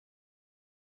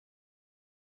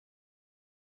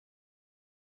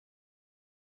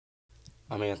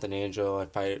I'm Anthony Angel. I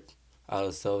fight out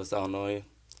of Silvis, Illinois.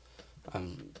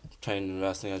 I'm trained in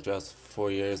wrestling. I dressed for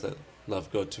 4 years. I love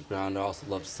to go to ground. I also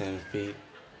love standing feet.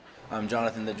 I'm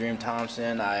Jonathon the Dream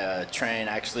Thomson. I train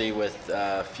actually with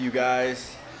a few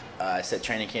guys. I set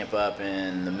training camp up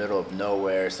in the middle of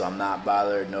nowhere, so I'm not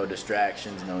bothered, no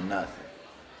distractions, no nothing.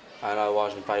 I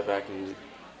watched him fight back in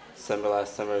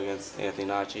last summer against Anthony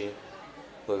Nachi.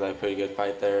 Looked like a pretty good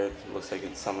fight there. Looks like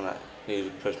it's someone I need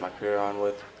to push my career on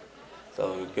with.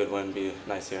 So Goodwin would be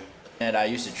nice here. And I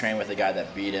used to train with a guy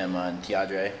that beat him on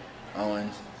Teadre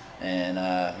Owens. And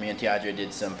me and Teadre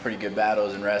did some pretty good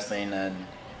battles in wrestling. And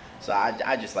so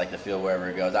I just like to feel wherever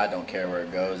it goes. I don't care where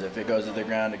it goes. If it goes to the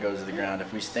ground, it goes to the ground.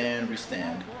 If we stand, we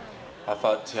stand. I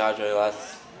fought Teadre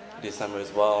last December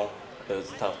as well. It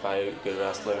was a tough fight, good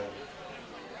wrestler.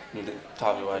 He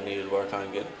taught me what I needed to work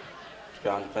on, get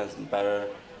ground defense better.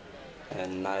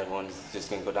 And not everyone's just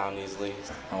going to go down easily.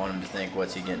 I want him to think,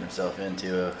 what's he getting himself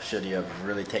into? Should he have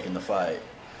really taken the fight?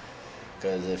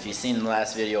 Because if he's seen the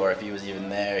last video, or if he was even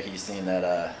there, he's seen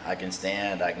that I can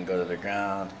stand, I can go to the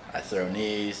ground, I throw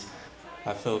knees.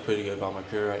 I feel pretty good about my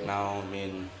career right now. I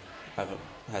mean, I've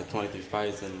had 23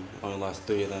 fights and only lost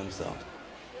 3 of them, so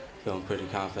feeling pretty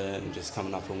confident and just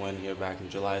coming off a win here back in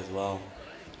July as well.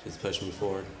 Just pushing me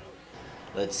forward.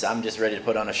 I'm just ready to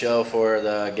put on a show for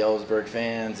the Galesburg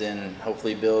fans and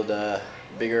hopefully build a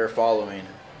bigger following.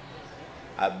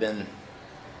 I've been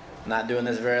not doing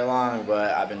this very long,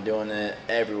 but I've been doing it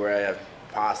everywhere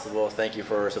possible. Thank you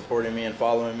for supporting me and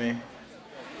following me.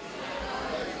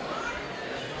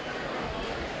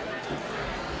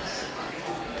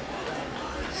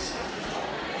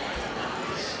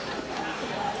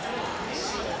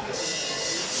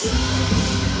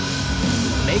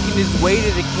 Making his way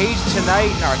to the cage tonight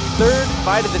in our 3rd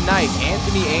fight of the night,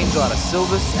 Anthony Angel out of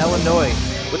Silvis, Illinois,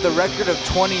 with a record of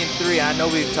 20-3. I know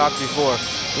we've talked before.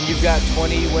 When you've got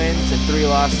 20 wins and 3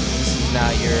 losses, this is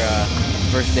not your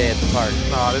first day at the park.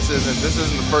 No, this isn't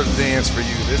the first dance for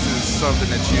you. This is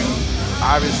something that you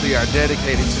obviously are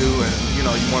dedicated to, and you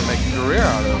want to make a career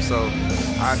out of. So,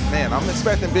 I'm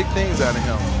expecting big things out of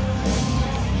him.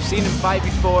 We've seen him fight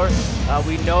before.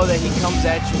 We know that he comes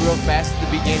at you real fast at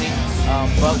the beginning,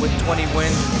 but with 20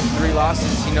 wins and 3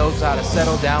 losses, he knows how to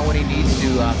settle down when he needs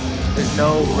to. There's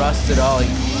no rust at all.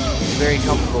 He's very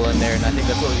comfortable in there, and I think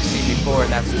that's what we've seen before,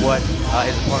 and that's what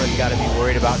his opponent's got to be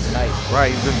worried about tonight.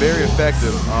 Right, he's been very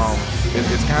effective.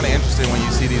 It's kind of interesting when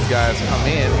you see these guys come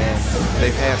in and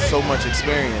they've had so much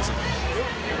experience.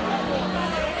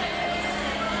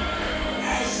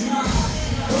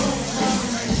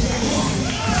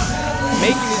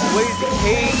 Making his way to the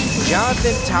cage,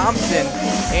 Jonathon Thomson.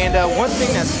 And one thing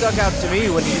that stuck out to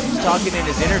me when he was talking in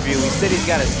his interview, he said he's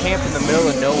got his camp in the middle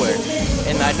of nowhere.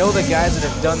 And I know the guys that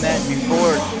have done that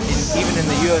before, even in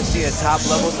the UFC at top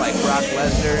levels like Brock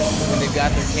Lesnar, when they've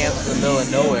got their camps in the middle of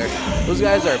nowhere, those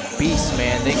guys are beasts,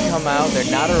 man. They come out, they're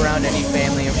not around any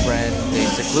family and friends, they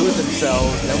seclude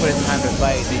themselves, nobody has time to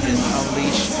fight, they just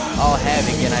unleash all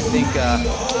havoc, and I think I'm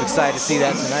excited to see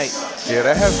that tonight. Yeah,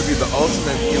 that has to be the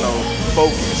ultimate,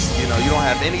 focus. You don't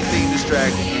have anything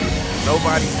distracting you.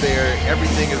 Nobody's there.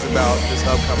 Everything is about this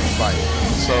upcoming fight.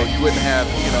 So you wouldn't have,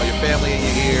 your family in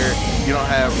your ear. You don't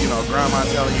have, grandma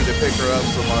telling you to pick her up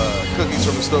some cookies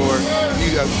from the store.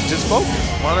 You just focus,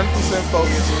 100%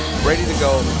 focus, ready to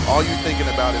go. All you're thinking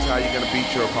about is how you're going to beat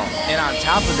your opponent. And on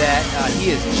top of that, he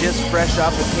is just fresh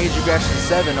off of Cage Aggression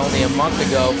 7 only a month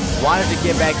ago. Wanted to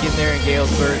get back in there in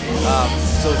Galesburg.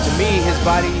 So to me, his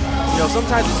body,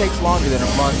 sometimes it takes longer than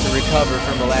a month to recover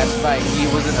from the last fight. He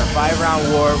was in a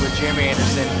 5-round war with Jeremy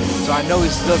Anderson, so I know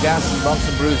he's still got some bumps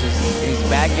and bruises. And he's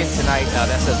back in tonight.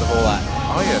 That says a whole lot.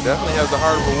 Oh yeah, definitely has the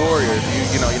heart of a warrior.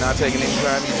 If you're not taking any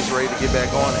time, you're just ready to get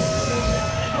back on it.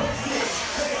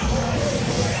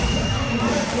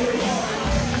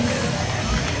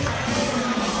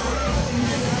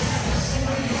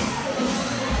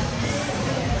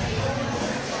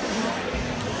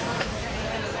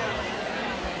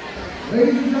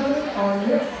 Ladies and gentlemen, our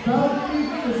next bout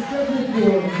is scheduled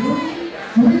for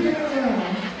 3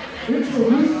 rounds.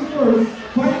 Introducing first,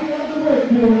 fighting out the red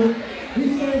corner. He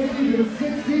stands even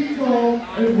 6 feet tall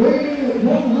and weighing at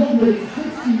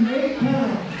 168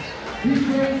 pounds. He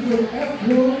trains with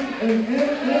F1 and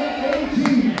MMAG.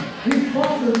 He's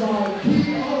sponsored by P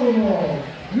Auto Mall,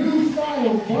 New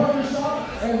Styles Barbershop,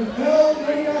 and El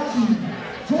Mariachi.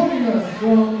 Joining us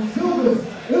from Silvis,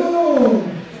 Illinois,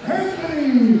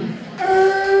 Anthony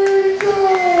Angel!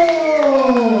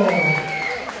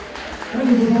 And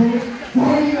his opponent,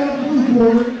 fighting out of the blue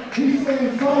corner, he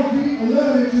stands 5 feet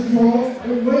 11 inches tall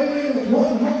and weighing at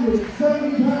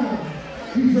 170 pounds.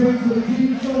 He trains with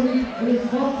Team Sony and is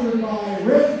sponsored by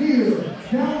Red Gear,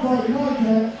 down by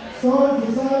contact, stars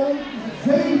asylum,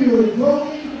 Xavier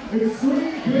Clothing,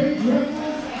 Extreme Cage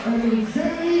Rentals, and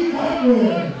Insanity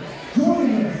Fightwear.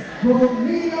 Joining us from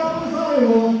Minneapolis,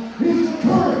 Iowa, he's the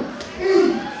current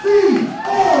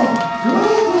ECR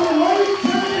Welterweight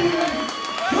Champion,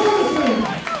 Jonathon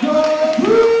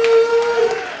Thomson.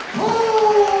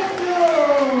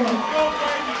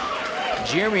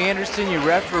 Jeremy Anderson, your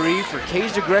referee for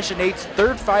Caged Aggression 8's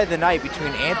third fight of the night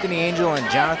between Anthony Angel and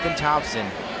Jonathon Thomson.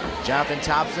 Jonathon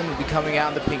Thomson will be coming out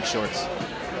in the pink shorts.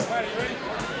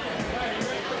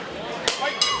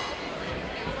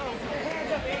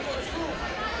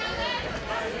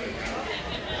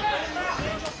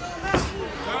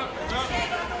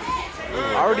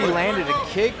 Already landed a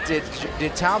kick, did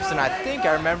Thomson. I think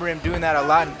I remember him doing that a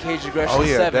lot in Caged Aggression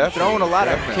 7, throwing a lot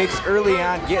of kicks early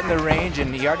on, getting the range,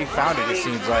 and he already found it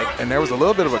seems like. And there was a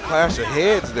little bit of a clash of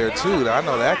heads there too. I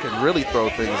know that can really throw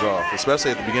things off,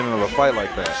 especially at the beginning of a fight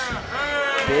like that.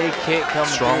 Big kick coming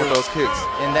strong through. With those kicks.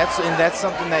 And that's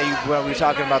something that when we're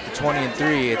talking about the 20 and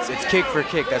 3, it's kick for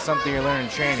kick. That's something you're learning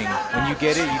in training. When you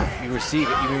get it, you receive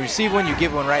it. You receive one, you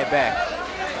give one right back.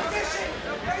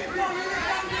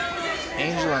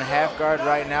 Angel in half guard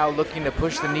right now, looking to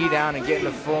push the knee down and get in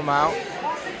the full mount.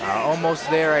 Almost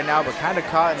there right now, but kind of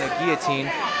caught in the guillotine.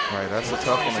 Right, that's a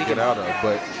tough one to get out of,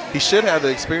 but he should have the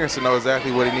experience to know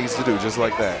exactly what he needs to do, just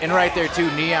like that. And right there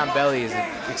too, knee on belly is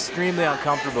extremely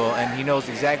uncomfortable, and he knows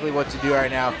exactly what to do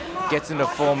right now. Gets into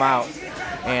full mount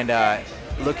and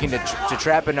looking to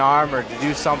trap an arm or to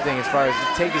do something as far as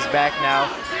to take his back now.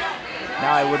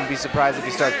 Now I wouldn't be surprised if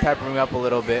he starts peppering up a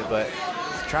little bit, but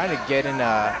trying to get in,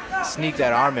 sneak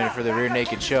that arm in for the rear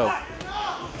naked choke.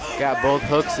 Got both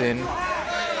hooks in.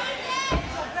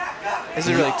 This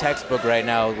is really textbook right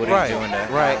now, what he's doing there.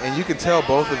 Right, and you can tell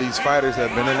both of these fighters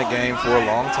have been in the game for a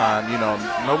long time. You know,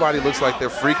 nobody looks like they're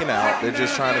freaking out. They're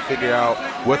just trying to figure out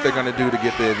what they're going to do to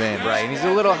get the advantage. Right, and he's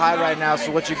a little high right now, so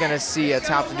what you're going to see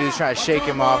Thomson do is try to shake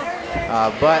him off,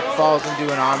 but falls into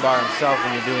an armbar himself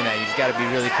when you're doing that. You've got to be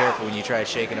really careful when you try to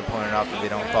shake an opponent off that they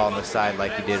don't fall on the side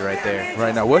like he did right there.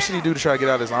 Right, now what should he do to try to get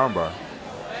out his armbar?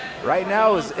 Right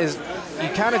now is you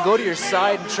kind of go to your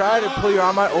side and try to pull your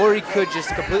arm out, or he could just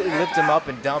completely lift him up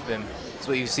and dump him. That's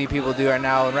what you see people do right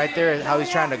now. And right there, how he's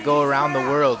trying to go around the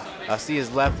world. See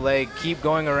his left leg, keep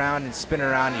going around and spin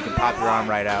around, you can pop your arm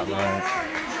right out.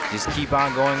 Right. Just keep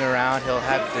on going around. He'll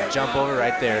have to jump over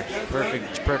right there.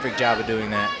 Perfect job of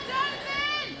doing that.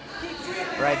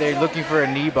 Right there, looking for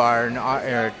a knee bar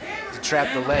or to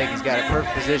trap the leg. He's got a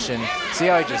perfect position. See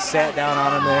how he just sat down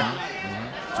on him there?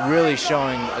 It's really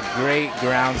showing a great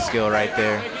ground skill right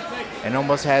there, and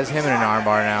almost has him in an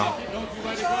armbar now.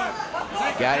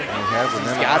 Got it.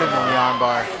 He's got him in the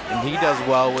armbar, and he does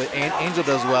well with. And Angel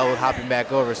does well with hopping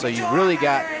back over. So you really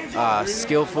got a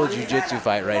skillful jiu-jitsu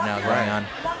fight right now going on.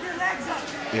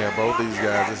 Yeah, both these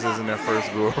guys. This isn't their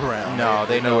first go around. No,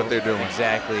 they know what they're doing.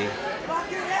 Exactly.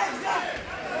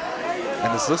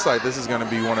 And this looks like this is going to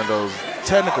be one of those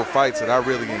technical fights that I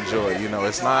really enjoy. You know,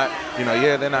 it's not, you know,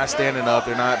 yeah, they're not standing up,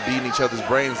 they're not beating each other's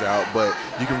brains out, but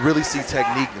you can really see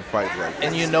technique in fights like this.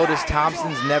 And you notice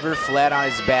Thompson's never flat on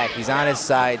his back. He's on his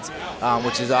sides,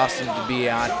 which is awesome to be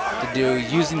on, to do.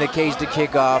 Using the cage to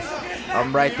kick off.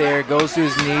 Right there, goes to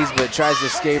his knees, but tries to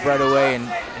escape right away, and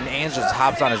Angel just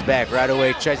hops on his back right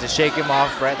away, tries to shake him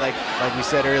off, right, like we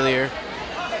said earlier.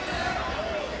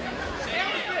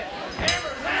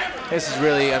 This is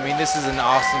really, I mean, this is an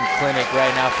awesome clinic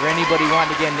right now for anybody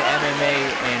wanting to get into MMA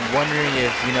and wondering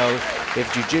if, you know,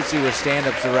 if jiu-jitsu or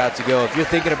stand-up's the route to go. If you're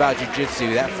thinking about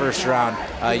jiu-jitsu, that first round,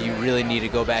 you really need to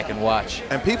go back and watch.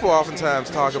 And people oftentimes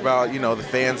talk about, you know, the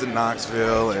fans in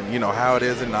Knoxville and, you know, how it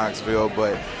is in Knoxville,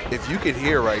 but if you could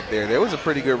hear right there, there was a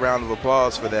pretty good round of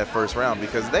applause for that first round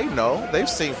because they know, they've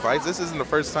seen fights. This isn't the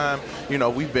first time, you know,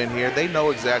 we've been here. They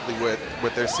know exactly what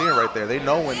they're seeing right there. They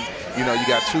know when, you know, you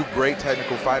got two great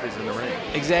technical fighters in the ring.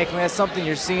 Exactly. That's something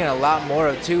you're seeing a lot more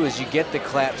of, too, is you get the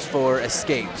claps for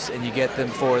escapes, and you get them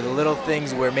for the little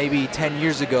things where maybe 10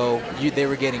 years ago they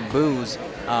were getting boos.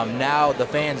 Now the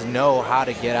fans know how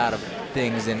to get out of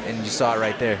things, and you saw it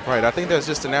right there. Right. I think that's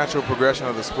just a natural progression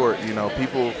of the sport. You know,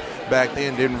 people back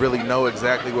then didn't really know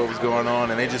exactly what was going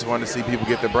on, and they just wanted to see people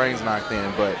get their brains knocked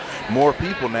in. But more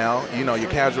people now, you know, your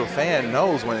casual fan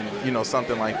knows when, you know,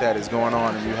 something like that is going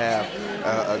on, and you have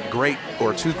a great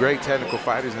or two great technical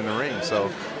fighters in the ring. So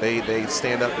they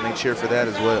stand up and they cheer for that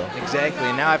as well. Exactly.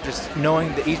 And now after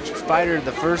knowing each fighter in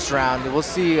the first round, we'll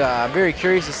see. I'm very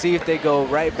curious to see if they go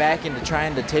right back into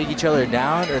trying to take each other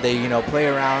down, or they, you know, play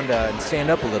around and stand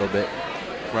up a little bit.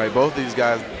 Right. Both these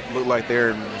guys look like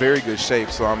they're in very good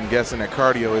shape, so I'm guessing that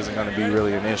cardio isn't going to be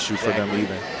really an issue for them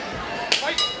either.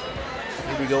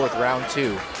 we go with round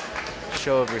 2.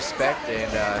 Show of respect,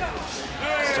 and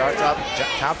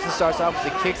Thomson starts off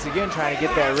with the kicks again, trying to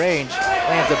get that range.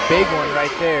 Lands a big one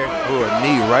right there. Ooh, a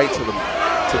knee right to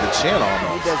the chin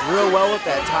almost. He does real well with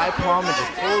that tie palm and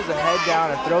just pulls the head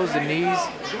down and throws the knees.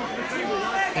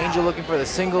 Angel looking for the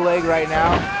single leg right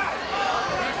now.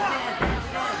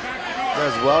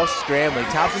 Does well scrambling.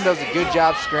 Thomson does a good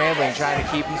job scrambling, trying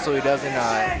to keep him so he doesn't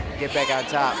get back on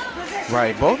top.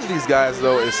 Right. Both of these guys,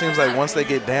 though, it seems like once they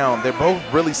get down, they're both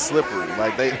really slippery.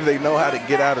 Like they know how to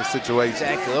get out of situations.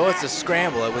 Exactly. Oh, it's a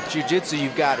scramble. With jiu-jitsu,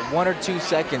 you've got 1 or 2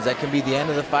 seconds. That can be the end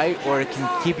of the fight, or it can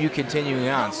keep you continuing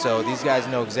on. So these guys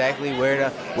know exactly where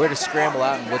to scramble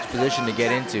out and which position to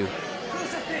get into.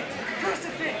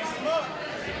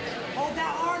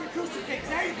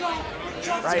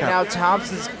 Right now,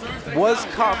 Thomson was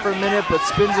caught for a minute, but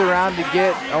spins around to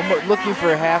get, looking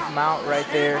for a half mount right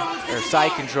there, or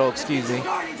side control, excuse me.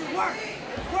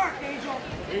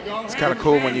 It's kind of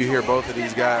cool when you hear both of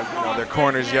these guys, their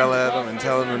corners yell at them and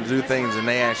tell them to do things, and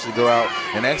they actually go out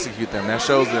and execute them. That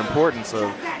shows the importance of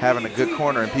having a good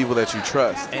corner and people that you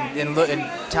trust. And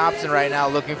Thomson right now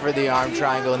looking for the arm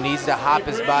triangle, needs to hop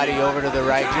his body over to the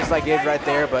right, just like he did right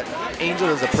there, but Angel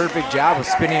does a perfect job of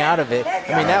spinning out of it.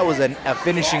 I mean, that was a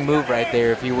finishing move right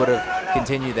there if he would have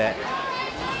continued that.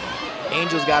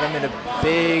 Angel's got him in a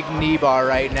big knee bar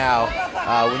right now.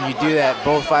 When you do that,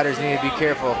 both fighters need to be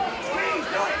careful.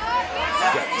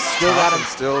 Still got him.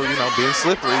 Still, being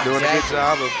slippery, doing a good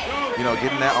job of,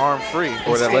 getting that arm free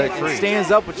or that leg free.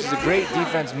 Stands up, which is a great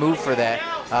defense move for that.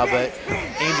 But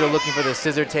Angel looking for the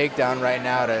scissor takedown right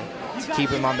now to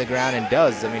keep him on the ground, and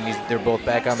does. I mean, they're both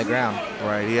back on the ground.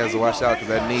 Right, he has to watch out because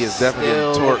that knee is definitely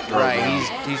torqued. Right,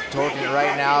 he's torquing it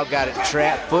right now. Got it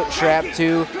trapped, foot trapped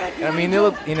too. And I mean, they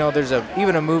look. There's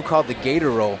even a move called the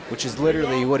gator roll, which is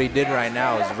literally what he did right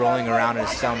now, is rolling around his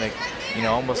stomach,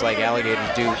 almost like alligators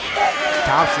do.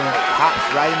 Thomson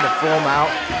hops right into full mount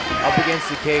up against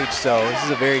the cage, so this is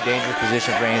a very dangerous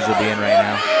position for Angel to be in right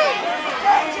now.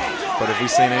 But if we've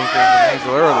seen anything from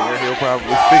Angel earlier, he'll probably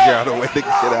figure out a way to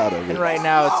get out of it. And right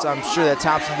now, I'm sure that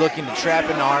Thomson's looking to trap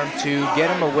an arm to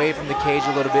get him away from the cage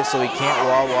a little bit so he can't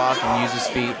wall walk and use his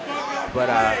feet. But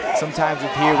sometimes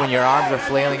with here, when your arms are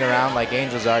flailing around like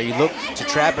Angel's are, you look to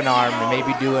trap an arm and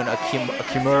maybe do a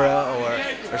kimura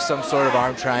or some sort of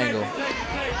arm triangle.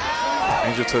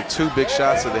 Angel took 2 big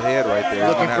shots to the head right there.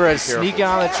 Looking for a sneak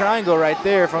on the triangle right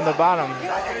there from the bottom.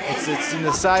 It's in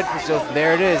the side, so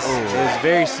there it is. Ooh. It was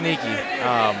very sneaky.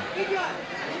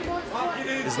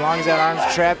 As long as that arm's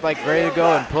trapped, like ready to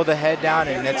go, and pull the head down,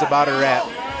 and that's about a wrap.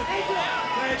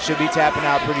 Should be tapping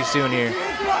out pretty soon here.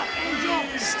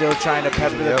 Still trying to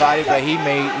pepper the body, but he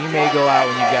may go out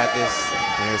when you got this.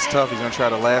 Yeah, it's tough. He's going to try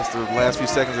to last the last few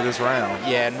seconds of this round.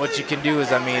 Yeah, and what you can do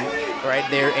is, right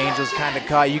there, Angel's kind of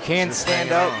caught. You can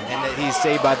stand up, and he's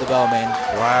saved by the bell, man.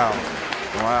 Wow.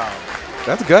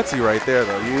 That's gutsy right there,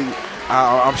 though.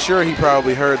 I'm sure he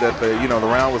probably heard that the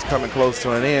round was coming close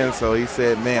to an end, so he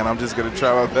said, "Man, I'm just going to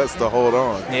try my best to hold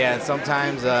on." Yeah, and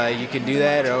sometimes you can do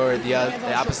that, or the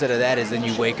opposite of that is then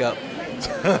you wake up.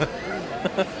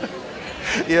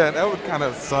 Yeah, that would kind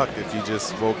of suck if you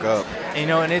just woke up.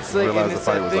 And it's like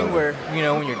that thing where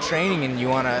when you're training and you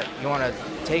wanna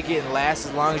take it and last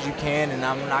as long as you can, and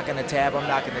I'm not gonna tap,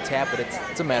 but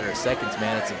it's a matter of seconds,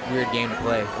 man. It's a weird game to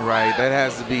play. Right, that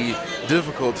has to be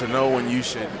difficult to know when you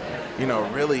should,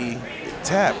 really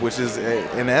tap, which is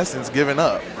in essence giving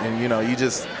up, and you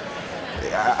just.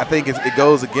 I think it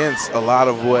goes against a lot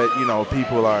of what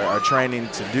people are training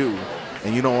to do.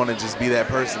 And you don't want to just be that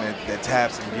person that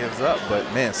taps and gives up. But,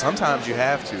 man, sometimes you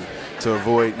have to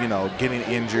avoid, getting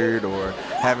injured or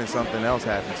having something else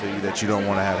happen to you that you don't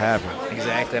want to have happen.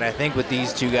 Exactly. And I think with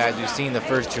these two guys, we've seen the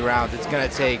first 2 rounds, it's going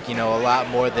to take, a lot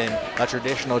more than a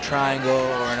traditional triangle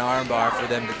or an arm bar for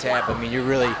them to tap. I mean, you're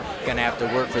really going to have to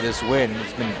work for this win.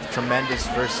 It's been tremendous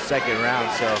first, second round.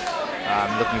 So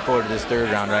I'm looking forward to this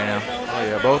 3rd round right now. Oh,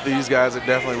 yeah. Both of these guys are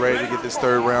definitely ready to get this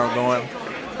 3rd round going.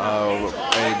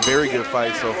 A very good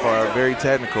fight so far, very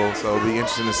technical, so it'll be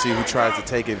interesting to see who tries to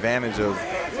take advantage of,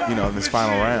 this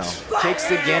final round. Kicks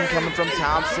again coming from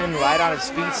Thomson, light on his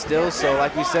feet still, so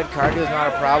like we said, cardio is not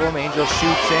a problem. Angel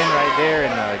shoots in right there,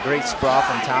 and a great sprawl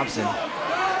from Thomson.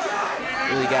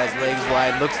 Really got his legs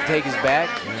wide, looks to take his back.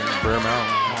 Burn him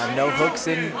out. No hooks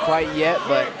in quite yet,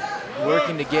 but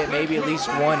working to get maybe at least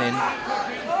 1 in.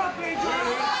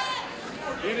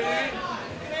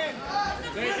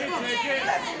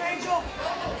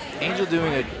 Angel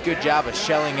doing a good job of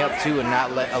shelling up too and not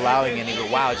allowing any,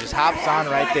 but wow, just hops on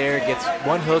right there, gets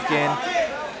 1 hook in,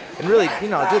 and really,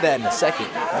 did that in a second.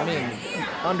 I mean,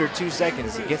 under 2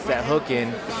 seconds, he gets that hook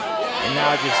in, And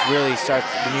now it just really starts,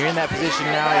 when you're in that position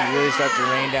now, you really start to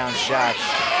rain down shots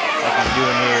like he's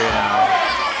doing here.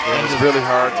 It's really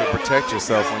hard to protect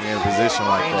yourself when you're in a position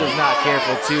like that. Angel's not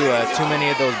careful too. Too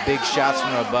many of those big shots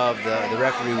from above, the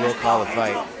referee will call a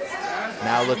fight.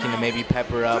 Now looking to maybe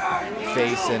pepper up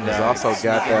face and he's also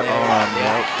got that arm.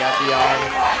 Yeah, got the arm.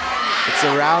 It's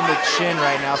around the chin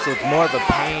right now, so it's more of a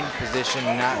pain position,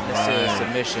 not necessarily a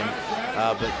submission,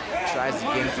 but tries to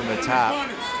get from the top.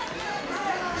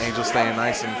 Angel staying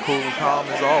nice and cool and calm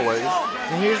as always.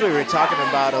 And here's what we were talking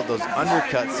about, of those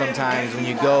undercuts sometimes when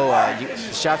you go,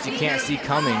 shots you can't see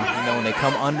coming, you know, when they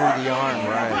come under the arm,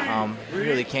 right? You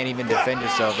really can't even defend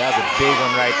yourself. That was a big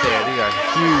one right there. These are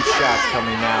huge shots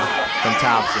coming now from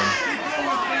Thomson.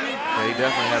 Yeah, he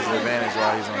definitely has an advantage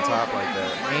while he's on top like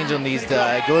that. Angel needs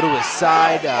to go to his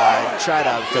side, try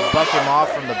to buck him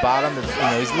off from the bottom. You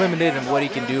know, he's limited in what he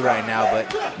can do right now, but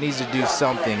needs to do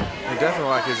something. And definitely,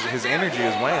 like, his energy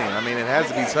is waning. I mean, it has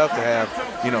to be tough to have,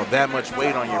 you know, that much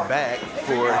weight on your back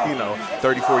for, you know,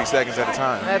 30, 40 seconds at a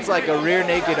time. That's like a rear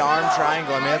naked arm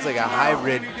triangle. I mean, that's like a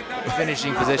hybrid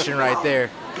finishing position right there.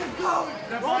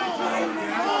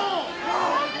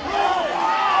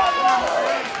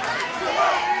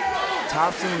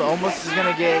 Thomson almost is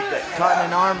gonna get caught in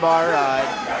an arm bar.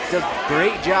 Does a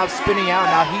great job spinning out.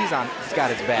 Now he's got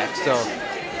his back. So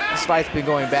this fight's been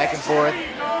going back and forth.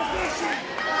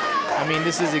 I mean,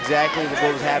 this is exactly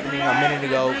what was happening a minute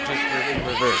ago, just in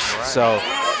reverse. Right. So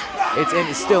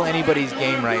it's still anybody's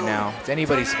game right now. It's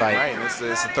anybody's fight. Right. It's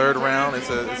the third round. It's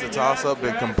a toss-up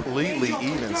and completely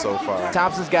even so far.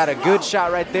 Thomson's got a good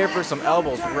shot right there for some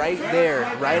elbows right there,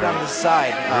 right on the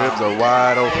side. Ribs are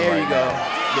wide open. There right you go.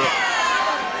 Yeah.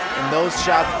 And those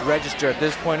shots register at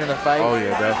this point in the fight. Oh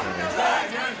yeah, definitely.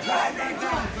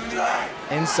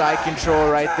 Inside control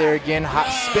right there again.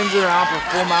 Spins it around for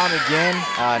full mount again.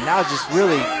 Now just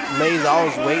really lays all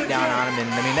his weight down on him. And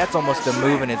I mean, that's almost a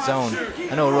move in its own.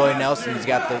 I know Roy Nelson's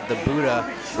got the Buddha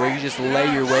where you just lay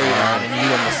your weight on and you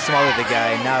almost smother the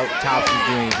guy. And now Thomson's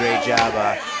doing a great job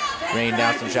raining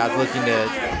down some shots, looking to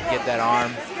get that arm.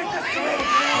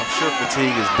 I'm sure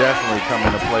fatigue is definitely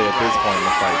coming to play at this point in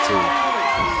the fight too.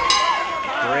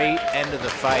 Great end of the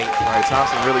fight. Right,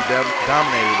 Thomson really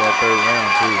dominated that third round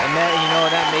too. And that, you know,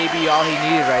 that may be all he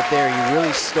needed right there. He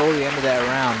really stole the end of that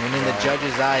round. And in the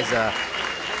judge's eyes,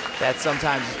 that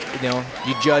sometimes, you know,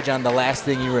 you judge on the last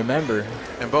thing you remember.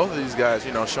 And both of these guys,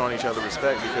 you know, showing each other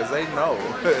respect because they know.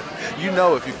 You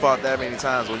know, if you fought that many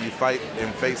times when you fight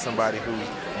and face somebody who's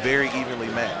very evenly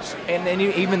matched. And then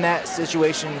even that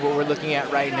situation, what we're looking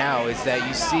at right now is that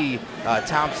you see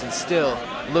Thomson still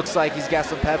looks like he's got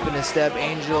some pep in his step.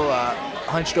 Angel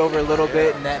hunched over a little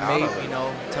bit, and that may, you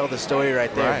know, tell the story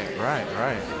right there.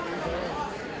 Right.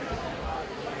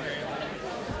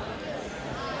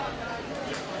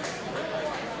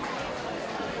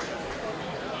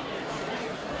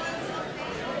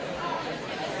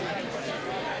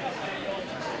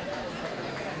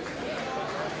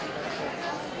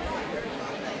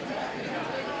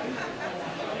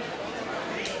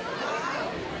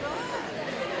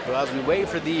 Well, as we wait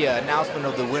for the announcement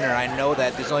of the winner, I know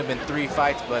that there's only been 3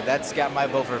 fights, but that's got my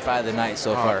vote for fight of the night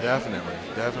so far.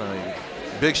 Definitely.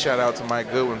 Big shout out to Mike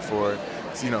Goodwin for,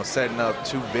 you know, setting up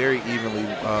 2 very evenly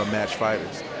matched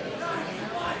fighters.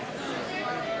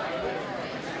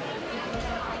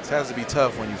 It has to be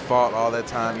tough when you fought all that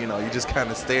time. You know, you just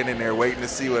kind of standing there waiting to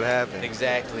see what happens.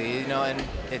 Exactly. You know, and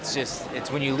it's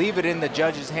when you leave it in the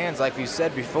judge's hands, like we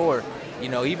said before. You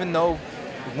know, even though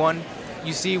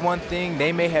you see one thing,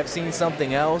 they may have seen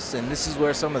something else, and this is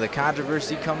where some of the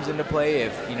controversy comes into play.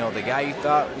 If, you know, the guy you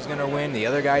thought was going to win, the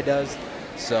other guy does.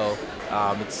 So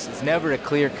it's never a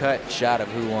clear-cut shot of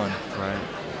who won. Right.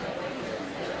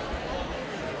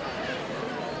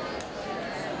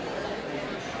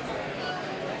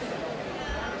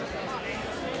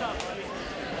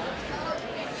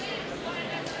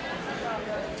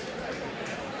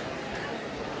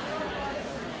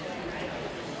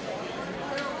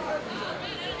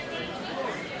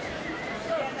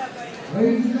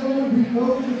 Ladies and gentlemen, we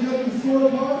go to the judge's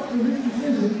scorecard for this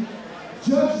decision.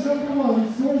 Judge number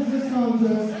 1 scores this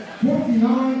contest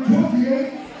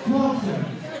 29-28 Thomson.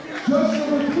 Judge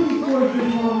number 2 scores this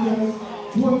contest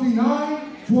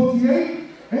 29-28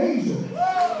 Angel.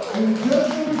 And judge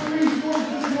number 3 scores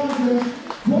this contest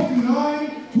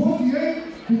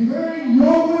 29-28, declaring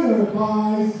your winner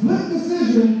by split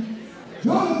decision,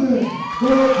 Jonathon.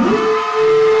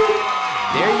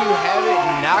 There you have it,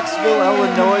 Knoxville,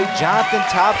 Illinois. Jonathon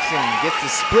Thomson gets the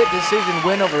split decision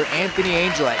win over Anthony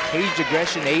Angel at Caged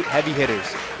Aggression 8 Heavy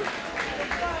Hitters.